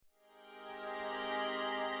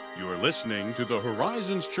You are listening to the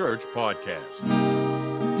Horizons Church podcast.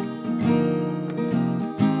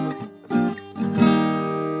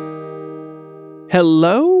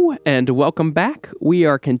 Hello and welcome back. We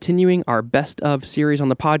are continuing our best of series on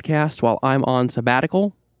the podcast while I'm on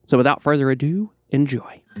sabbatical. So without further ado,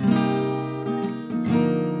 enjoy.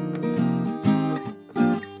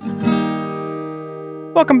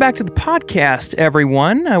 Welcome back to the podcast,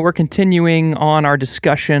 everyone. We're continuing on our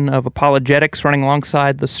discussion of apologetics, running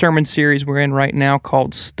alongside the sermon series we're in right now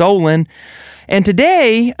called Stolen. And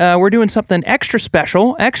today, we're doing something extra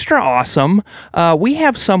special, extra awesome. We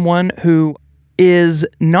have someone who is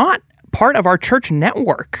not part of our church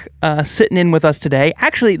network sitting in with us today.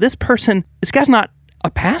 Actually, this guy's not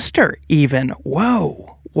a pastor even.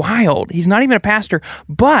 Whoa, wild. He's not even a pastor,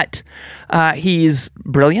 but he's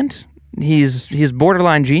brilliant. He's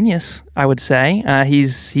borderline genius, I would say.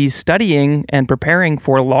 He's studying and preparing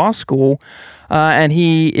for law school, and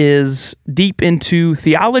he is deep into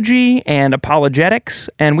theology and apologetics.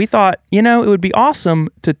 And we thought, it would be awesome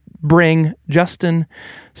to bring Justin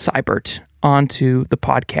Seibert onto the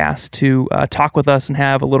podcast to talk with us and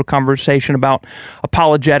have a little conversation about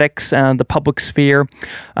apologetics and the public sphere.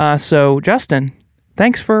 So, Justin,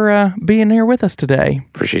 thanks for being here with us today.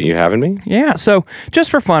 Appreciate you having me. Yeah. So just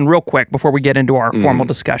for fun, real quick, before we get into our formal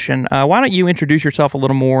discussion, why don't you introduce yourself a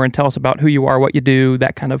little more and tell us about who you are, what you do,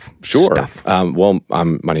 that kind of stuff.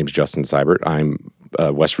 My name's Justin Seibert. I'm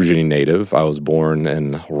a West Virginia native. I was born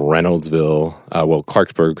in Reynoldsville,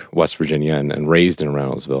 Clarksburg, West Virginia, and raised in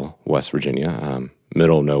Reynoldsville, West Virginia.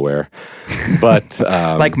 Middle of nowhere, but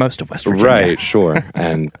like most of West Virginia. Right, sure.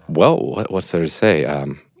 And what's there to say?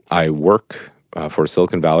 I work for a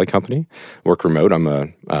Silicon Valley company, work remote. I'm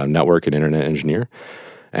a network and internet engineer.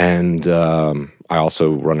 And I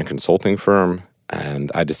also run a consulting firm.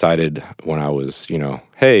 And I decided when I was,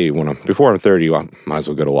 before I'm 30, I might as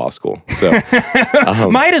well go to law school. So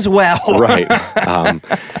might as well. Right.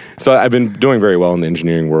 So I've been doing very well in the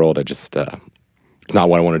engineering world. I just, it's not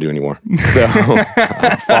what I want to do anymore. So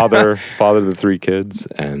father of the three kids,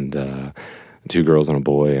 and 2 girls and a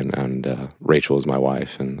boy, and Rachel is my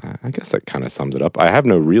wife, and I guess that kind of sums it up. I have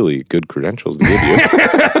no really good credentials to give you.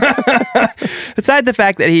 Aside the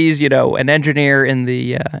fact that he's, an engineer in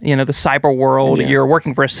the, the cyber world, You're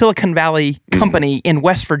working for a Silicon Valley company in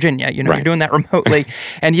West Virginia, right. You're doing that remotely,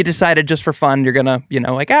 and you decided just for fun, you're going to,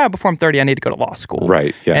 before I'm 30, I need to go to law school.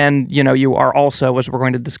 Right, yeah. And, you are also, as we're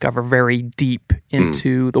going to discover, very deep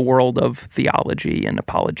into the world of theology and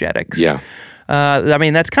apologetics. Yeah.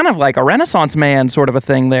 That's kind of like a Renaissance man sort of a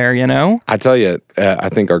thing there, I tell you, I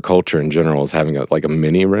think our culture in general is having a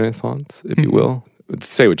mini Renaissance, if you will.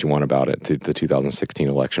 Say what you want about it. The 2016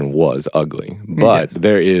 election was ugly, but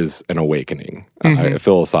there is an awakening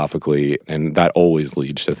philosophically, and that always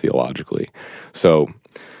leads to theologically. So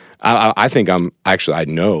I think I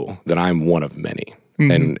know that I'm one of many.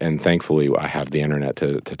 And thankfully, I have the internet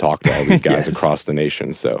to talk to all these guys across the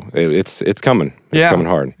nation. So it's coming. It's coming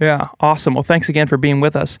hard. Yeah, awesome. Well, thanks again for being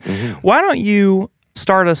with us. Why don't you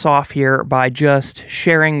start us off here by just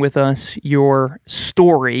sharing with us your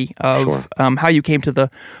story of how you came to the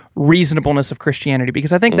reasonableness of Christianity?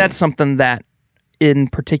 Because I think that's something that, in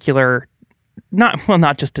particular,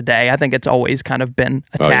 not just today. I think it's always kind of been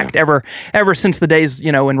attacked ever since the days,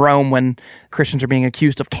 in Rome when Christians are being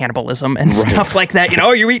accused of cannibalism and stuff like that.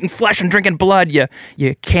 You're eating flesh and drinking blood, you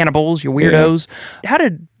cannibals, you weirdos. Yeah. How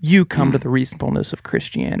did you come to the reasonableness of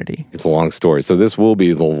Christianity? It's a long story. So this will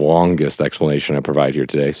be the longest explanation I provide here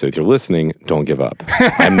today. So if you're listening, don't give up.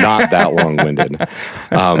 I'm not that long-winded.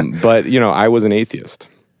 But, I was an atheist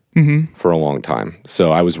for a long time.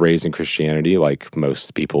 So I was raised in Christianity like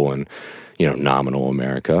most people in nominal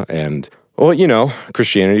America. And,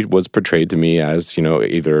 Christianity was portrayed to me as,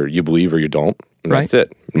 either you believe or you don't. And that's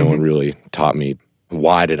it. No one really taught me,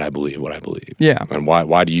 why did I believe what I believe? Yeah. And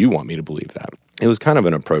why do you want me to believe that? It was kind of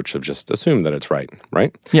an approach of just assume that it's right?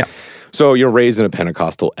 Yeah. So you're raised in a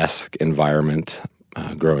Pentecostal-esque environment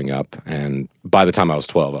growing up. And by the time I was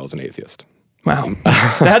 12, I was an atheist. Wow.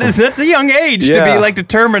 That's a young age to be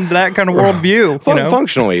determined that kind of worldview.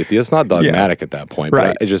 Functional atheist, not dogmatic at that point.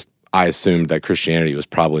 Right. But I assumed that Christianity was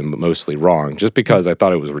probably mostly wrong just because I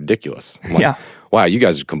thought it was ridiculous. I'm like, wow, you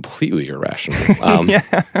guys are completely irrational.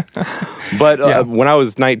 But when I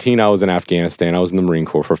was 19, I was in Afghanistan. I was in the Marine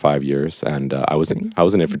Corps for 5 years, and I was an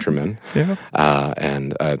infantryman. Yeah.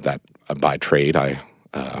 And that by trade, how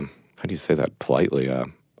do you say that politely?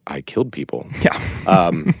 I killed people. Yeah.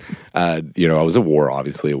 I was at war.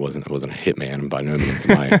 Obviously, I wasn't a hitman by no means.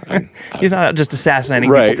 He's not just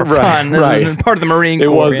assassinating people for fun. This is part of the Marine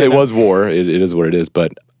Corps. It was war. It is what it is.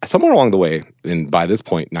 But somewhere along the way, and by this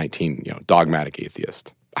point, 19, dogmatic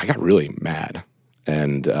atheist. I got really mad.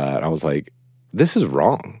 And I was like, this is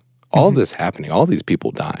wrong. All this happening, all these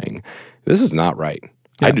people dying, this is not right.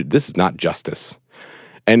 This is not justice.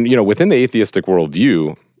 And, within the atheistic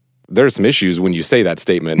worldview, there's some issues when you say that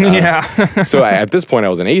statement. So at this point, I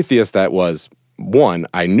was an atheist that was, one,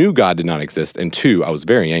 I knew God did not exist, and two, I was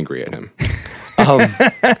very angry at him.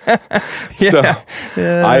 So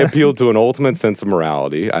I appealed to an ultimate sense of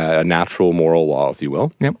morality, a natural moral law, if you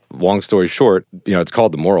will. Yep. Long story short, it's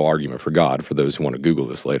called the moral argument for God, for those who want to Google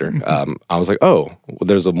this later. I was like, well,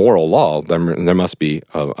 there's a moral law. There must be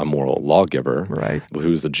a moral lawgiver, right,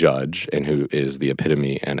 who's a judge and who is the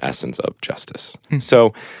epitome and essence of justice.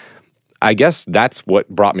 So I guess that's what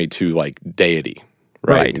brought me to, like, deity.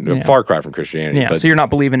 Right. Far cry from Christianity. Yeah, so you're not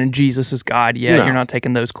believing in Jesus as God yet. No. You're not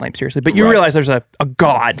taking those claims seriously. But you realize there's a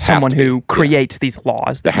God, someone who creates these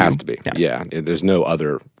laws. There has to be. Yeah. There's no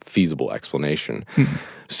other feasible explanation.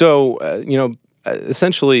 So,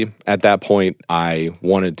 essentially at that point, I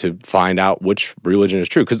wanted to find out which religion is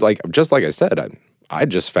true. Because, just like I said, I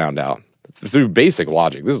just found out through basic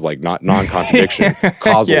logic. This is like not non-contradiction,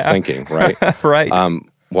 causal thinking, right? Right.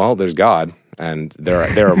 Well, there's God. And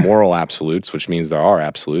there are moral absolutes, which means there are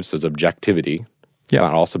absolutes. There's objectivity. It's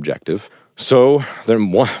not all subjective. So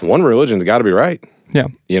one religion's got to be right. Yeah.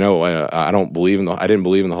 I didn't believe in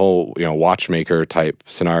the whole, watchmaker type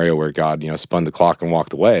scenario where God, spun the clock and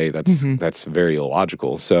walked away. That's very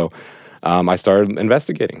illogical. So I started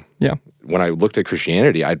investigating. Yeah. When I looked at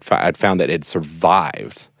Christianity, I'd found that it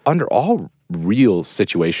survived under all real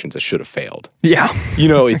situations that should have failed. Yeah.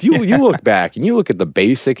 If you look back and you look at the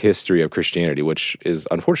basic history of Christianity, which is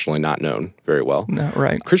unfortunately not known very well. No,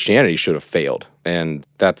 right. Christianity should have failed. And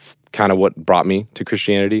that's kind of what brought me to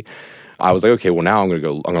Christianity. I was like, okay, well, now I'm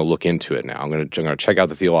going to look into it now. I'm going to check out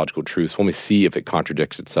the theological truths. Let me see if it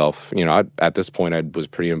contradicts itself. At this point, I was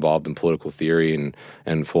pretty involved in political theory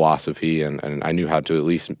and philosophy, and I knew how to at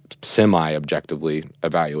least semi-objectively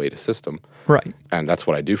evaluate a system. Right. And that's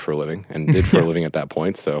what I do for a living and did for a living at that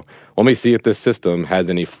point. So let me see if this system has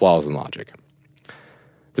any flaws in logic.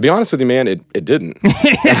 To be honest with you, man, it didn't.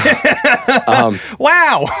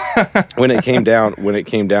 Wow. when it came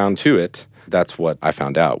down to it, that's what I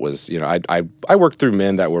found out was, I worked through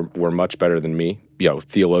men that were much better than me.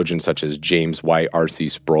 Theologians such as James White, R.C.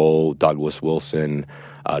 Sproul, Douglas Wilson,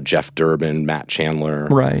 Jeff Durbin, Matt Chandler.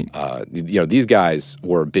 Right. These guys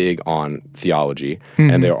were big on theology,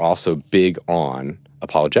 and they were also big on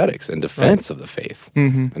apologetics and defense of the faith.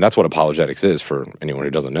 And that's what apologetics is, for anyone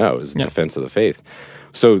who doesn't know, is defense of the faith.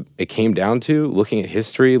 So it came down to looking at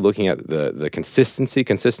history, looking at the consistency.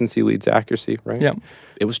 Consistency leads to accuracy, right? Yeah.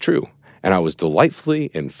 It was true. And I was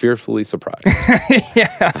delightfully and fearfully surprised.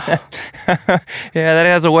 Yeah, that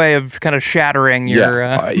has a way of kind of shattering your...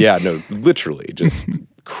 literally, just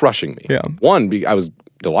crushing me. Yeah. One, I was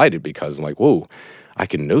delighted because I'm like, whoa, I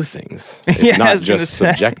can know things. It's not just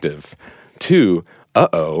subjective. Two,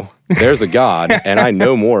 there's a God, and I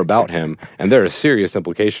know more about him, and there are serious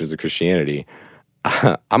implications of Christianity.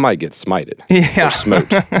 I might get smited or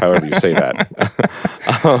smote, however you say that.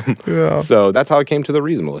 So that's how I came to the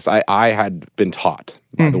reasonableness. I had been taught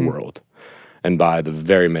by the world and by the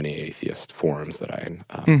very many atheist forums that I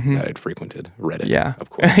had frequented. Reddit,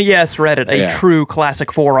 of course. Yes, Reddit, a true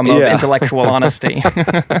classic forum of intellectual honesty.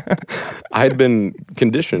 I had been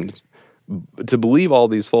conditioned to believe all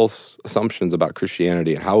these false assumptions about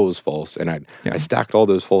Christianity and how it was false, and I stacked all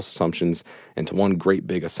those false assumptions into one great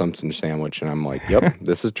big assumption sandwich, and I'm like, yep,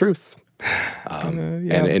 this is truth.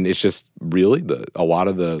 And it's just really a lot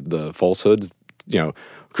of the falsehoods.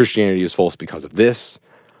 Christianity is false because of this.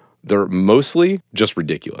 They're mostly just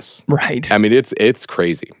ridiculous. Right. I mean, it's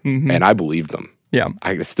crazy, and I believed them. Yeah.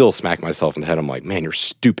 I still smack myself in the head. I'm like, man, you're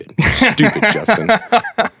stupid. You're stupid, Justin.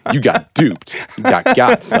 You got duped. You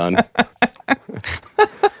got, son.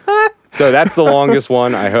 So that's the longest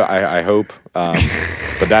one, I hope.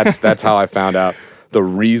 But that's how I found out the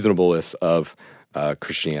reasonableness of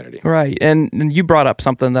Christianity. Right. And you brought up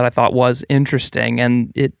something that I thought was interesting,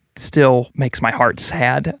 and it still makes my heart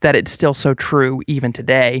sad that it's still so true even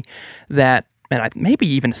today, that, and maybe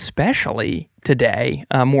even especially today,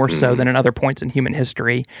 more so than in other points in human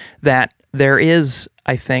history, that there is,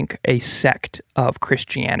 I think, a sect of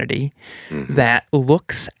Christianity that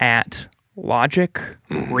looks at logic,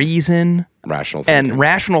 reason,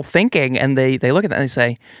 rational thinking, and they look at that and they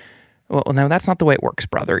say, well, no, that's not the way it works,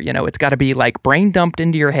 brother. It's got to be like brain dumped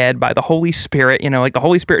into your head by the Holy Spirit, like the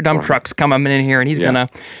Holy Spirit dump truck's coming in here and he's gonna,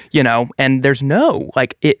 and there's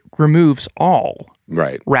it removes all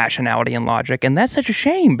rationality and logic. And that's such a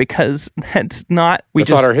shame because that's not... That's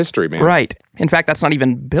not our history, man. Right. In fact, that's not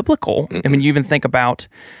even biblical. I mean, you even think about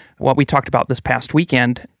what we talked about this past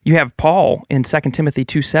weekend. You have Paul in 2 Timothy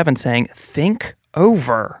 2:7 saying, think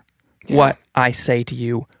over what I say to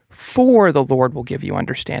you, for the Lord will give you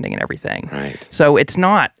understanding in everything. Right. So it's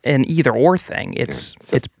not an either or thing. It's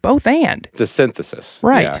both and. It's a synthesis.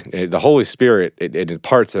 Right. Yeah. The Holy Spirit, it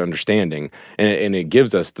imparts an understanding, and it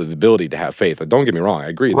gives us the ability to have faith. Don't get me wrong, I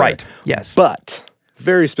agree. Right. There. Yes. But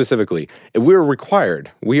very specifically, we're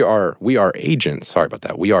required. We are agents. Sorry about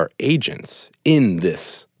that. We are agents in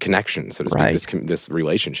this connection, so to speak. Right. This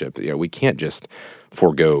relationship. We can't just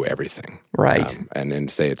forego everything. Right. And then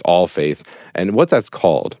say it's all faith. And what that's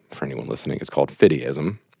called, for anyone listening, is called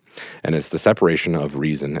fideism. And it's the separation of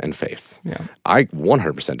reason and faith. Yeah. I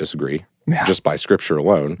 100% disagree. Yeah. Just by scripture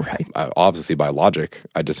alone. Right. Obviously, by logic,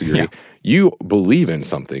 I disagree. Yeah. You believe in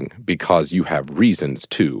something because you have reasons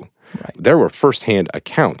to. Right. There were firsthand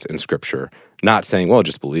accounts in scripture, not saying, well,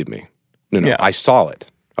 just believe me. No, Yeah. I saw it.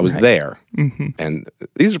 I was there. Mm-hmm. And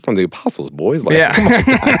these are from the apostles, boys. Like, Yeah. come on,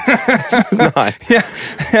 this is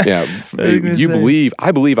not. You believe,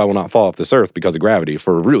 I believe I will not fall off this earth because of gravity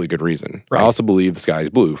for a really good reason. Right. I also believe the sky is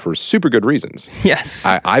blue for super good reasons. Yes.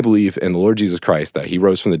 I believe in the Lord Jesus Christ, that he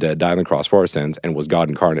rose from the dead, died on the cross for our sins, and was God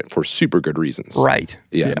incarnate for super good reasons. Right.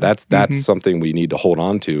 Yeah, that's something we need to hold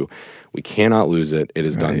on to. We cannot lose it. It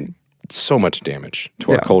has done so much damage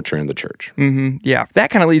to our culture and the church. Yeah, that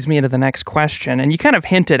kind of leads me into the next question, and you kind of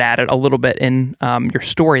hinted at it a little bit in your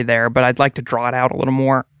story there, but I'd like to draw it out a little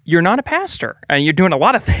more. You're not a pastor, and you're doing a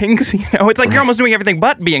lot of things. It's like you're almost doing everything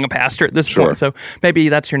but being a pastor at this point. So maybe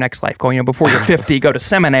that's your next life goal. Before you're 50, go to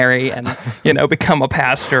seminary and become a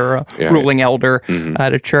pastor, a ruling elder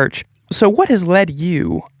at a church. So what has led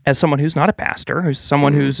you, as someone who's not a pastor, who's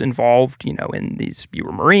someone who's involved, in these, you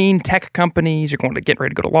were Marine, tech companies, you're going to get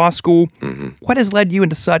ready to go to law school. What has led you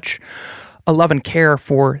into such a love and care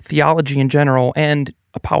for theology in general and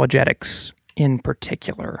apologetics in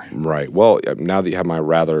particular? Right. Well, now that you have my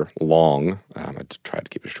rather long, I tried to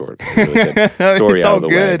keep it short, really good story it's out all of the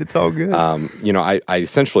good. way. It's all good. I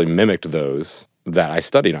essentially mimicked those that I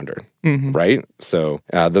studied under, right? So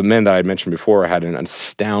the men that I mentioned before had an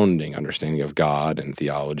astounding understanding of God and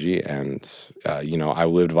theology, and, I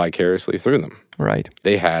lived vicariously through them. Right.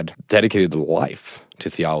 They had dedicated life to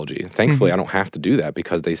theology. Thankfully, I don't have to do that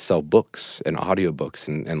because they sell books and audiobooks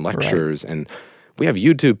and lectures, and we have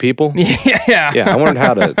YouTube people. Yeah. Yeah, I learned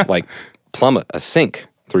how to, plumb a sink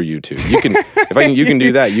through YouTube. You can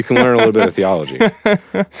do that. You can learn a little bit of theology.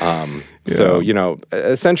 So,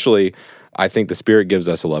 essentially, I think the Spirit gives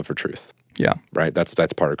us a love for truth. Yeah. Right? That's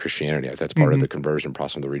part of Christianity. That's part of the conversion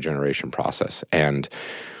process, the regeneration process. And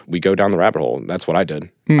we go down the rabbit hole. That's what I did.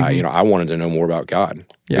 I wanted to know more about God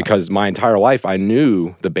because my entire life I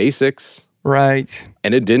knew the basics. Right.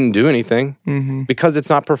 And it didn't do anything because it's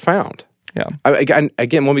not profound. Yeah.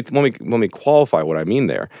 Again, when we qualify what I mean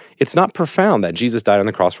there, it's not profound that Jesus died on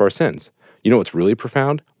the cross for our sins. You know what's really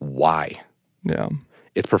profound? Why? Yeah.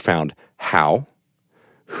 It's profound. How?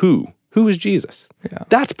 Who? Who is Jesus? Yeah.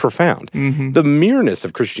 That's profound. The mereness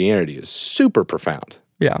of Christianity is super profound.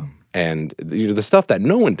 Yeah. And the stuff that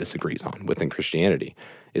no one disagrees on within Christianity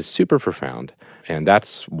is super profound. And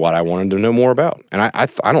that's what I wanted to know more about. And I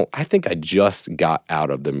think I just got out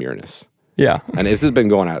of the mereness. Yeah. And this has been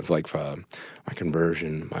going on for my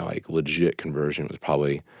conversion, my legit conversion was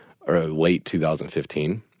probably late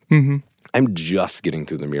 2015. I'm just getting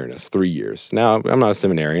through the mereness, 3 years. Now, I'm not a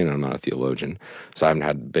seminarian and I'm not a theologian, so I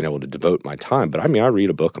haven't been able to devote my time. But I read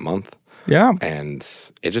a book a month. Yeah. And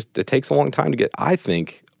it takes a long time to get. I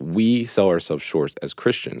think we sell ourselves short as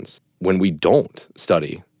Christians when we don't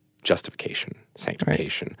study justification,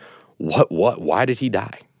 sanctification. Right. Why did he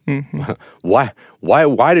die?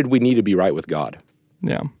 Why did we need to be right with God?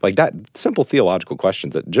 Yeah. That simple theological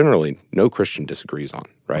questions that generally no Christian disagrees on,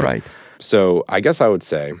 right? Right. So I guess I would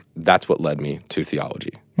say that's what led me to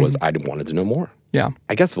theology, was I wanted to know more. Yeah.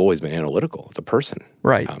 I guess I've always been analytical as a person.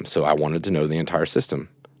 Right. So I wanted to know the entire system,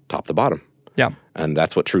 top to bottom. Yeah. And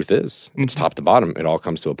that's what truth is. It's top to bottom. It all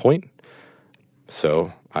comes to a point.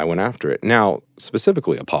 So I went after it. Now,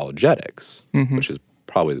 specifically apologetics, which is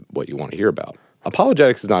probably what you want to hear about.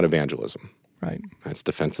 Apologetics is not evangelism. Right. It's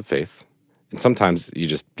defense of faith. And sometimes you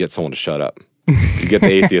just get someone to shut up. You get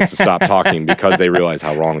the atheists to stop talking because they realize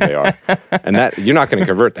how wrong they are. And that you're not going to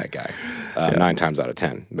convert that guy 9 times out of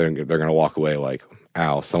 10. They're going to walk away like,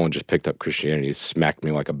 ow, someone just picked up Christianity, smacked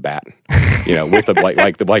me like a bat, with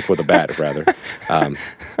with a bat, rather.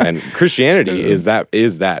 And Christianity is that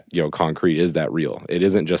concrete, is that real? It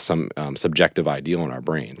isn't just some subjective ideal in our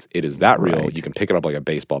brains. It is that real. Right. You can pick it up like a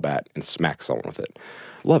baseball bat and smack someone with it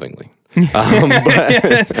lovingly.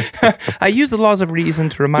 I use the laws of reason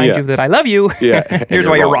to remind Yeah. you that I love you. Yeah. Here's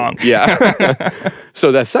why you're wrong. Yeah.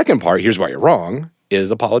 So that second part, here's why you're wrong,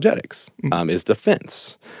 is apologetics, is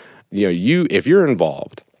defense. If you're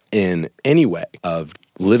involved in any way of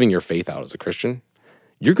living your faith out as a Christian,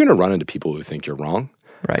 you're going to run into people who think you're wrong.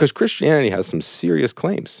 Right. Because Christianity has some serious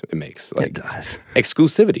claims it makes. Like It does.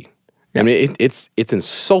 exclusivity. I mean, it's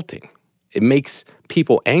insulting. It makes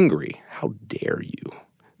people angry. How dare you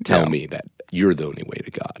tell me that you're the only way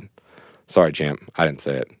to God? Sorry, champ. I didn't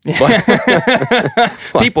say it.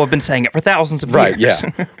 People have been saying it for thousands of Right, years.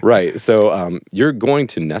 yeah. Right. So you're going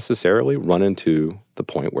to necessarily run into the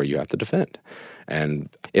point where you have to defend. And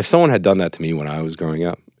if someone had done that to me when I was growing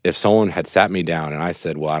up, if someone had sat me down and I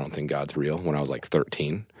said, well, I don't think God's real, when I was like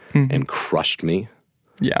 13 and crushed me,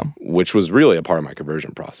 Yeah. which was really a part of my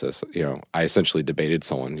conversion process. I essentially debated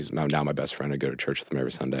someone, he's now my best friend, I go to church with him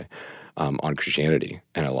every Sunday, on Christianity,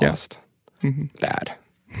 and I lost. Bad.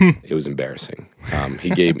 It was embarrassing. He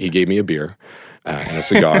gave me a beer and a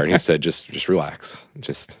cigar, and he said, just relax,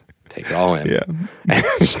 just take it all in. Yeah.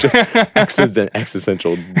 It's just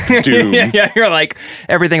existential doom. Yeah, you're like,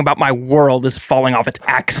 everything about my world is falling off its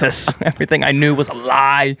axis. Everything I knew was a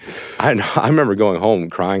lie. I remember going home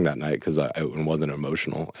crying that night because it wasn't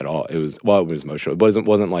emotional at all. It was emotional. It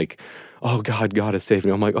wasn't like, oh God has saved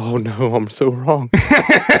me. I'm like, oh no, I'm so wrong.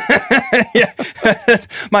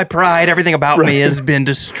 My pride, everything about me has been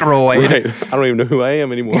destroyed. Right. I don't even know who I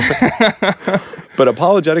am anymore. But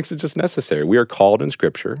apologetics is just necessary. We are called in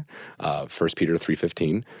Scripture, 1 Peter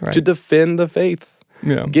 3:15, to defend the faith.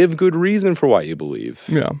 Yeah. Give good reason for why you believe.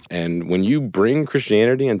 Yeah. And when you bring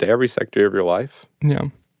Christianity into every sector of your life, Yeah.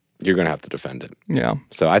 you're going to have to defend it. Yeah.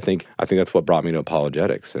 So I think that's what brought me to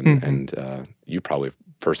apologetics, and you probably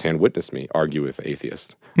firsthand witnessed me argue with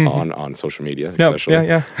atheists on social media, especially.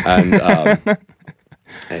 Yeah. And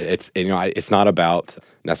it's not about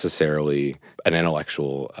necessarily an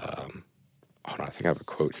intellectual. Hold on, I think I have a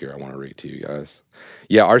quote here I want to read to you guys.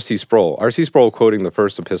 Yeah, R.C. Sproul. R.C. Sproul, quoting the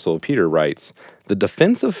first epistle of Peter, writes, "The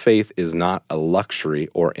defense of faith is not a luxury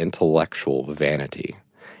or intellectual vanity.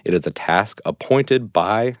 It is a task appointed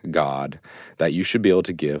by God that you should be able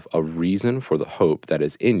to give a reason for the hope that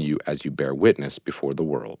is in you as you bear witness before the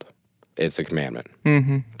world." It's a commandment.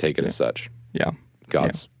 Mm-hmm. Take it as such. Yeah.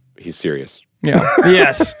 He's serious. Yeah.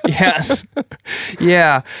 Yes.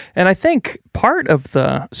 Yeah. And I think part of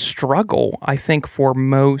the struggle, for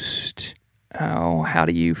most, how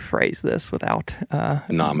do you phrase this without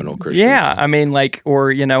Nominal Christians. Yeah, I mean, like,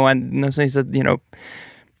 or and he said,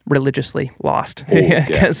 religiously lost, yeah.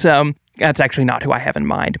 because that's actually not who I have in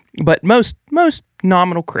mind. But most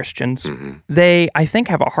nominal Christians, they, I think,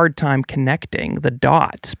 have a hard time connecting the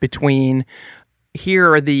dots between,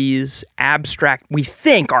 here are these we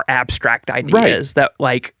think are abstract ideas that,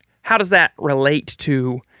 like, how does that relate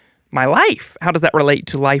to my life? How does that relate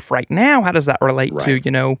to life right now? How does that relate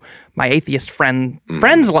to, my atheist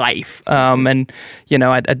friend's life? And,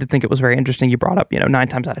 I did think it was very interesting. You brought up, 9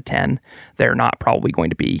 times out of 10, they're not probably going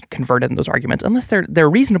to be converted in those arguments unless they're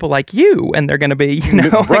reasonable like you, and they're going to be,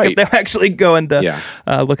 like, if they'll actually go into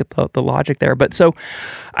look at the logic there. But so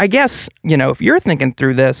I guess, if you're thinking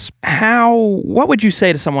through this, what would you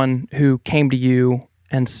say to someone who came to you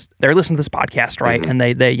and they're listening to this podcast, right? And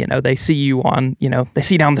they see you on, they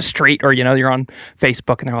see you down the street, or, you're on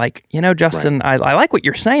Facebook, and they're like, Justin, I like what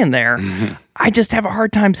you're saying there. I just have a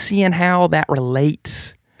hard time seeing how that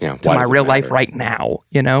relates to my real life right now.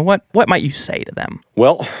 What might you say to them?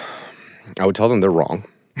 Well, I would tell them they're wrong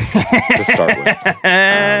to start with.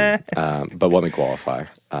 But let me qualify.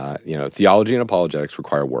 Theology and apologetics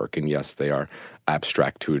require work, and yes, they are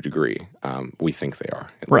abstract to a degree. We think they are,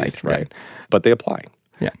 at least, right? But they apply.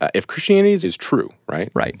 Yeah. If Christianity is true,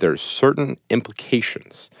 right? There's certain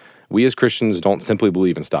implications. We as Christians don't simply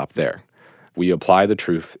believe and stop there. We apply the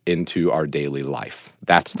truth into our daily life.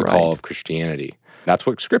 That's the call of Christianity. That's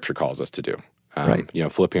what Scripture calls us to do.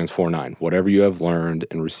 Philippians 4:9, whatever you have learned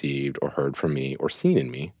and received or heard from me or seen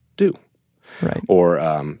in me, do. Right. Or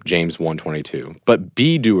James 1:22, but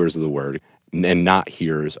be doers of the word and not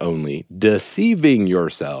hearers only, deceiving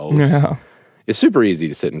yourselves. Yeah. It's super easy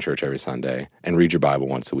to sit in church every Sunday and read your Bible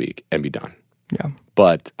once a week and be done. Yeah.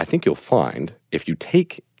 But I think you'll find if you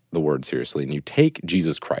take the word seriously and you take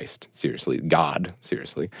Jesus Christ seriously, God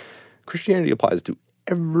seriously, Christianity applies to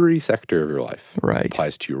every sector of your life. Right. It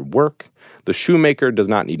applies to your work. The shoemaker does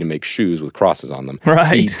not need to make shoes with crosses on them.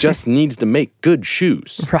 Right. He just needs to make good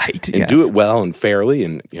shoes. Right. And do it well and fairly,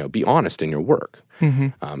 and be honest in your work.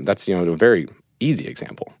 That's a very easy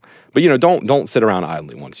example. But don't sit around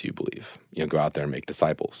idly once you believe. Go out there and make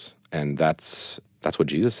disciples. And that's what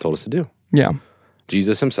Jesus told us to do. Yeah.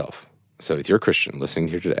 Jesus himself So if you're a Christian listening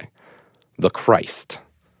here today, the Christ,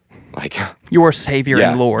 like Your Savior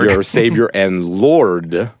and Lord. your Savior and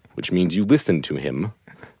Lord, which means you listen to him,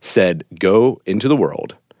 said, go into the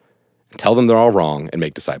world and tell them they're all wrong and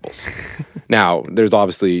make disciples. Now, there's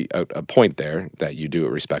obviously a point there that you do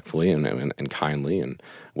it respectfully and kindly and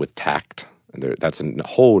with tact. That's a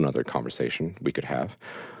whole other conversation we could have.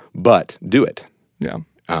 But do it. Yeah.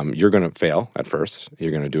 You're going to fail at first.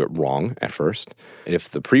 You're going to do it wrong at first. If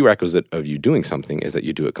the prerequisite of you doing something is that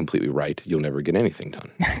you do it completely right, you'll never get anything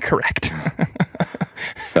done. Correct.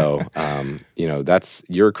 So,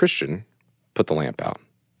 you're a Christian, put the lamp out,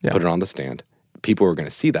 put it on the stand. People are going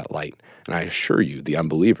to see that light. And I assure you, the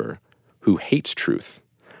unbeliever who hates truth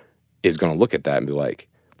is going to look at that and be like,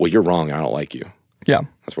 well, you're wrong. I don't like you. Yeah.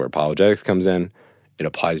 That's where apologetics comes in. It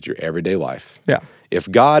applies to your everyday life. Yeah. If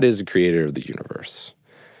God is the creator of the universe,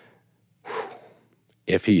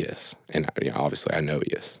 if he is, and obviously I know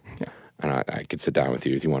he is, and I could sit down with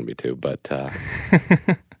you if you want me to, but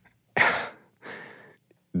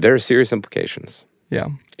there are serious implications. Yeah.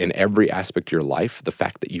 In every aspect of your life, the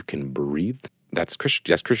fact that you can breathe, that's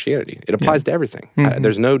Christianity. It applies to everything.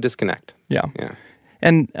 There's no disconnect. Yeah. Yeah.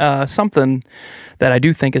 And something that I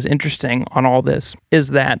do think is interesting on all this is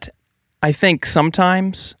that I think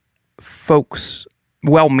sometimes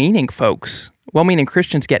well-meaning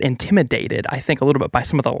Christians get intimidated, I think, a little bit by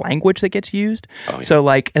some of the language that gets used. Oh, yeah. So,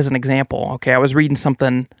 like, as an example, okay, I was reading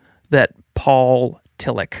something that Paul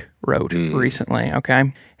Tillich wrote recently,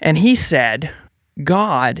 okay? And he said,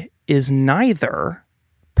 God is neither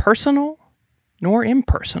personal nor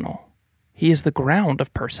impersonal. He is the ground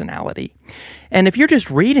of personality. And if you're just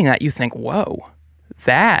reading that, you think, whoa,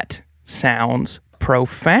 that sounds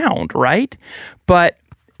profound, right? But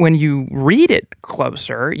when you read it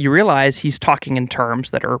closer, you realize he's talking in terms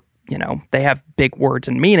that are, they have big words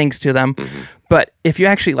and meanings to them. Mm-hmm. But if you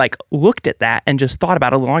actually looked at that and just thought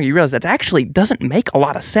about it a little longer, you realize that actually doesn't make a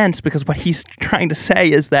lot of sense, because what he's trying to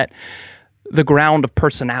say is that the ground of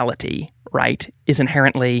personality, right, is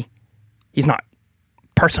inherently, he's not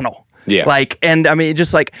personal. Yeah.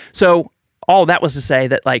 So all that was to say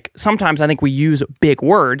that, sometimes I think we use big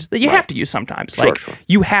words that you have to use sometimes. Sure.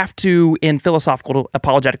 You have to, in philosophical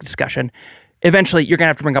apologetic discussion, eventually you're going to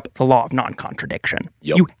have to bring up the law of non-contradiction.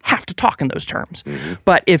 Yep. You have to talk in those terms. Mm-hmm.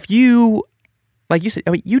 But if you, like you said,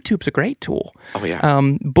 YouTube's a great tool. Oh, yeah.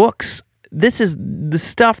 Books, this is the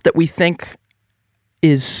stuff that we think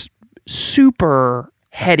is super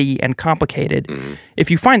heady and complicated. Mm-hmm.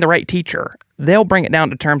 If you find the right teacher, they'll bring it down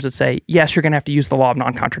to terms that say, yes, you're going to have to use the law of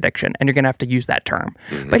non-contradiction, and you're going to have to use that term.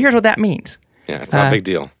 Mm-hmm. But here's what that means. Yeah, it's not a big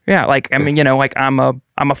deal. Yeah, I'm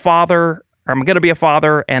a father, or I'm going to be a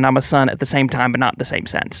father, and I'm a son at the same time, but not in the same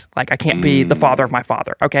sense. I can't be the father of my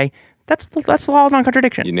father. Okay, that's the law of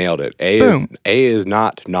non-contradiction. You nailed it. Boom. A is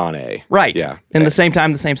not non-A. Right. Yeah. In the same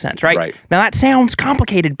time, the same sense. Right. Right. Now that sounds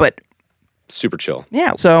complicated, but super chill.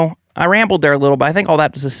 Yeah. So I rambled there a little, but I think all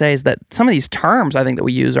that was to say is that some of these terms I think that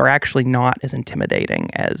we use are actually not as intimidating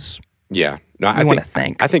as we want to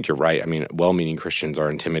think. I think you're right. I mean, well-meaning Christians are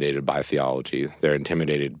intimidated by theology. They're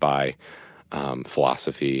intimidated by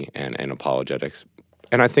philosophy and apologetics.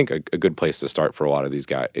 And I think a good place to start for a lot of these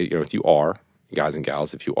guys, if you are, guys and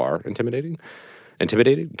gals, if you are intimidated,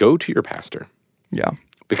 go to your pastor. Yeah.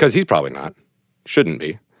 Because he's probably not. Shouldn't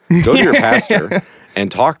be. Go to your pastor and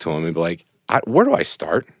talk to him and be like, where do I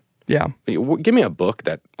start? Yeah. Give me a book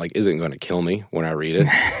that isn't going to kill me when I read it.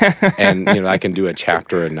 And I can do a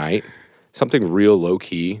chapter a night. Something real low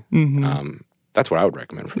key. Mm-hmm. That's what I would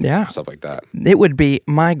recommend for stuff like that. It would be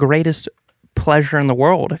my greatest pleasure in the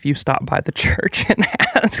world if you stopped by the church and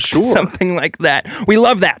asked something like that. We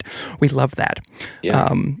love that.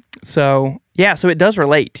 Yeah. So it does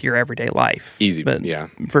relate to your everyday life. Easy, but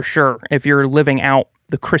for sure. If you're living out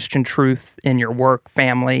the Christian truth in your work,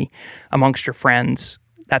 family, amongst your friends,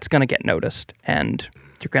 that's going to get noticed, and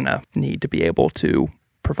you're going to need to be able to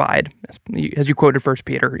provide, as you quoted 1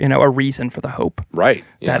 Peter, a reason for the hope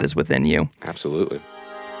that is within you. Absolutely.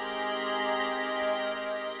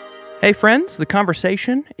 Hey friends, the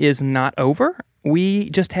conversation is not over. We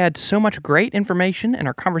just had so much great information, and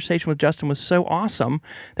our conversation with Justin was so awesome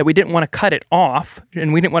that we didn't want to cut it off,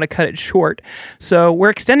 and we didn't want to cut it short. So we're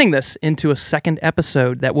extending this into a second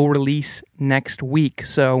episode that we'll release next week.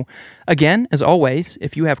 So again, as always,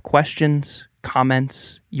 if you have questions,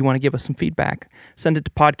 comments, you want to give us some feedback, send it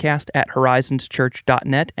to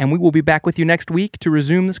podcast@horizonschurch.net, and we will be back with you next week to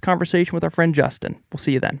resume this conversation with our friend Justin. We'll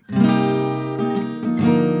see you then.